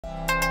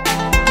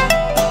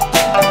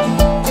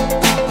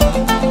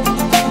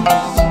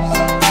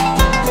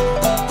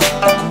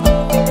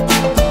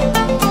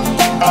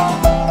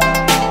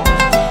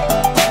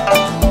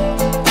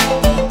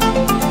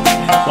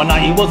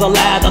I was a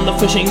lad on the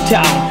fishing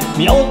town,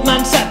 the old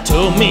man said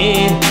to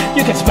me,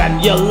 you can spend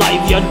your life,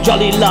 your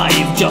jolly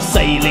life, just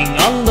sailing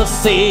on the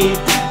sea.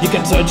 You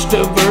can search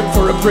the world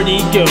for a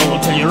pretty girl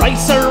till your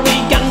eyes are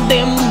weak and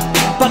dim,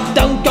 but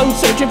don't go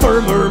searching for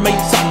a mermaid,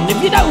 son, if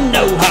you don't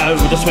know how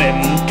to swim.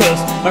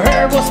 Cause her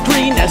hair was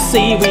green as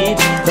seaweed,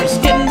 her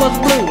skin was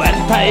blue and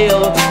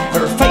pale,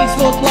 her face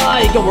was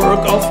like a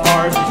work of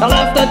art. I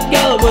loved that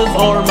girl with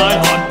all my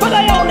heart, but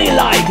I only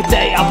liked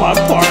the upper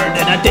part,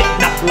 and I did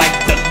not like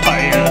the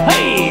tail.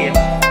 Hey!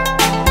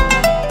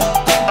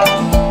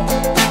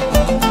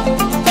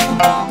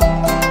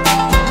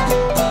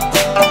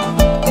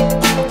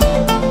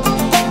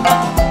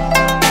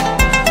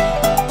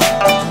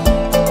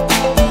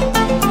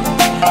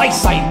 I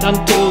signed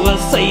onto a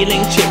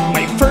sailing ship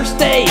my first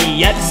day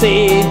at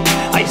sea.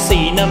 I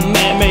seen a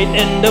mermaid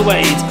in the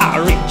waves,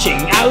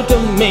 reaching out to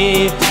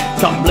me.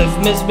 Come live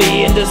Miss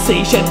B in the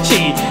sea, said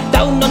she,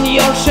 down on the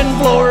ocean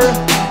floor,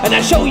 and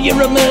I show you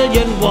a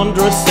million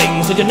wondrous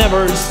things that you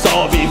never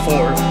saw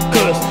before.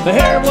 Cause her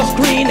hair was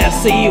green as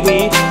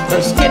seaweed,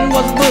 her skin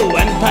was blue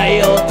and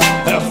pale,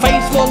 her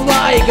face was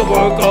like a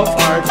work of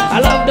art.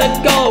 I loved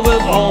that girl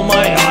with all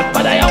my heart,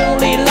 but I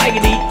only liked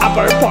the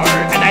upper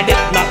part, and I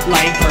did not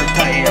like her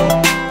tail.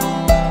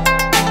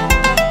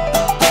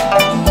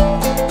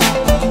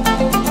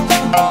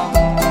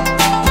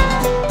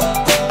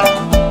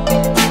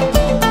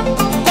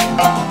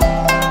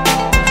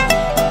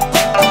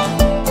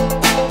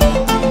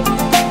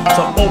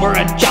 So over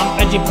a jump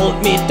and she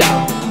pulled me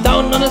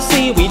down on a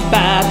seaweed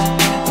bed.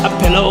 A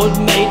pillow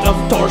made of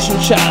torsion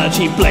shell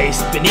she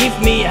placed beneath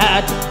me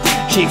head.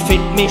 She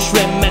fed me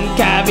shrimp and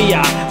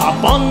caviar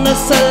up on a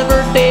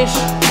silver dish.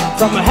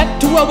 From her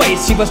head to her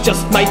waist she was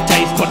just my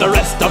taste, but the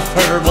rest of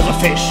her was a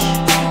fish.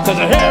 Cause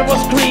her hair was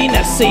green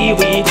as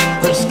seaweed,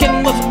 her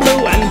skin was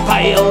blue and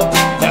pale,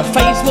 her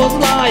face was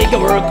like a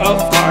work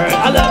of art.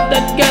 I loved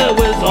that girl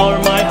with all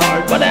my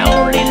heart, but I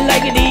only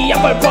liked the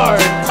upper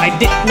part, I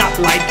did not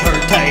like her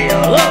tail.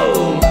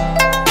 Oh!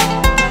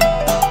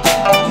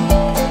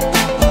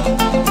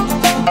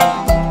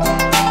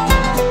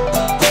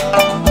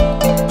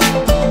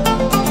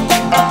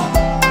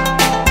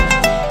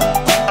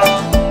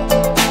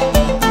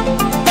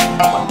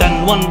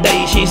 One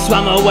day she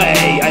swam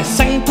away, I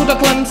sang to the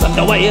clams and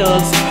the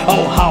whales.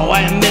 Oh, how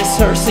I miss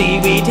her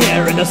seaweed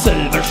hair and the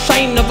silver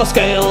shine of a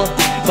scale.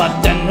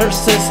 But then her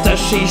sister,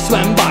 she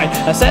swam by,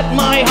 I set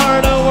my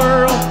heart a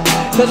whirl.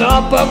 Cause the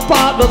upper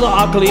part was an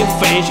ugly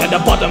fish and the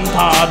bottom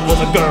part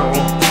was a girl.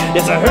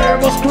 Yes, her hair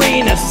was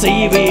green as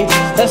seaweed,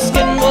 her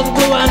skin was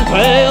blue and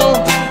pale,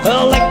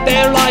 her leg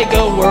there like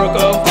a work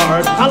of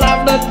art. I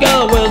love that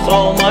girl with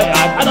all my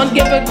heart, I don't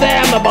give a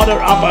damn about her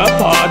upper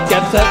part,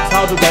 guess that's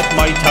how to get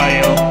my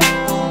tail.